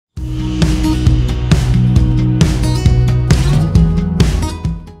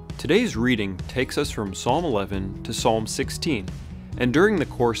Today's reading takes us from Psalm 11 to Psalm 16, and during the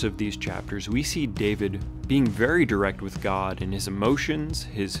course of these chapters we see David being very direct with God in his emotions,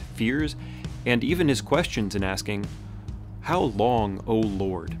 his fears, and even his questions in asking, "How long, O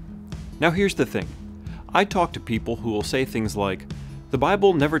Lord?" Now here's the thing. I talk to people who will say things like, "The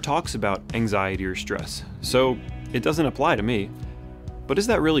Bible never talks about anxiety or stress, so it doesn't apply to me." But is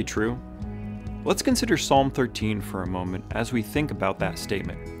that really true? Let's consider Psalm 13 for a moment as we think about that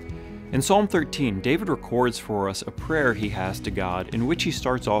statement. In Psalm 13, David records for us a prayer he has to God in which he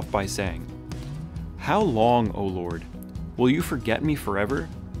starts off by saying, "How long, O Lord, will you forget me forever?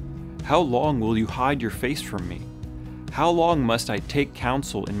 How long will you hide your face from me? How long must I take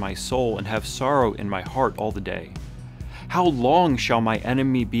counsel in my soul and have sorrow in my heart all the day? How long shall my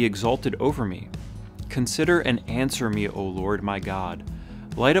enemy be exalted over me? Consider and answer me, O Lord my God.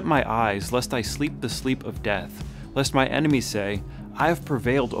 Light up my eyes, lest I sleep the sleep of death, lest my enemies say, I have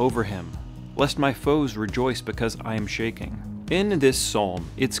prevailed over him, lest my foes rejoice because I am shaking." In this psalm,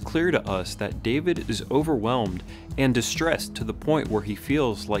 it's clear to us that David is overwhelmed and distressed to the point where he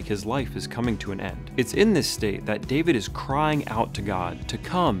feels like his life is coming to an end. It's in this state that David is crying out to God to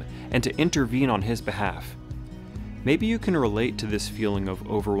come and to intervene on his behalf. Maybe you can relate to this feeling of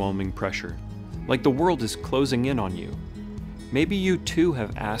overwhelming pressure, like the world is closing in on you. Maybe you too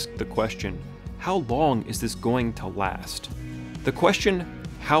have asked the question, how long is this going to last? The question,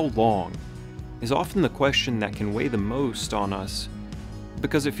 how long, is often the question that can weigh the most on us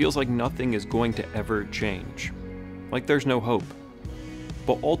because it feels like nothing is going to ever change, like there's no hope.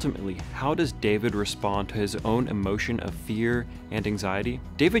 But ultimately, how does David respond to his own emotion of fear and anxiety?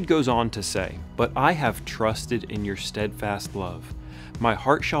 David goes on to say, "But I have trusted in your steadfast love. My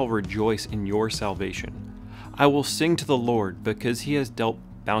heart shall rejoice in your salvation. I will sing to the Lord because he has dealt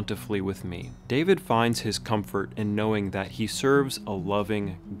bountifully with me." David finds his comfort in knowing that he serves a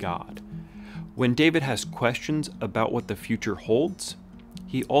loving God. When David has questions about what the future holds,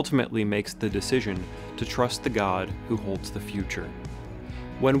 he ultimately makes the decision to trust the God who holds the future.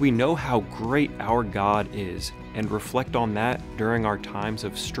 When we know how great our God is and reflect on that during our times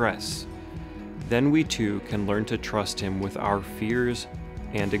of stress, then we too can learn to trust him with our fears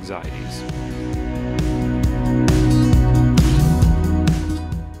and anxieties.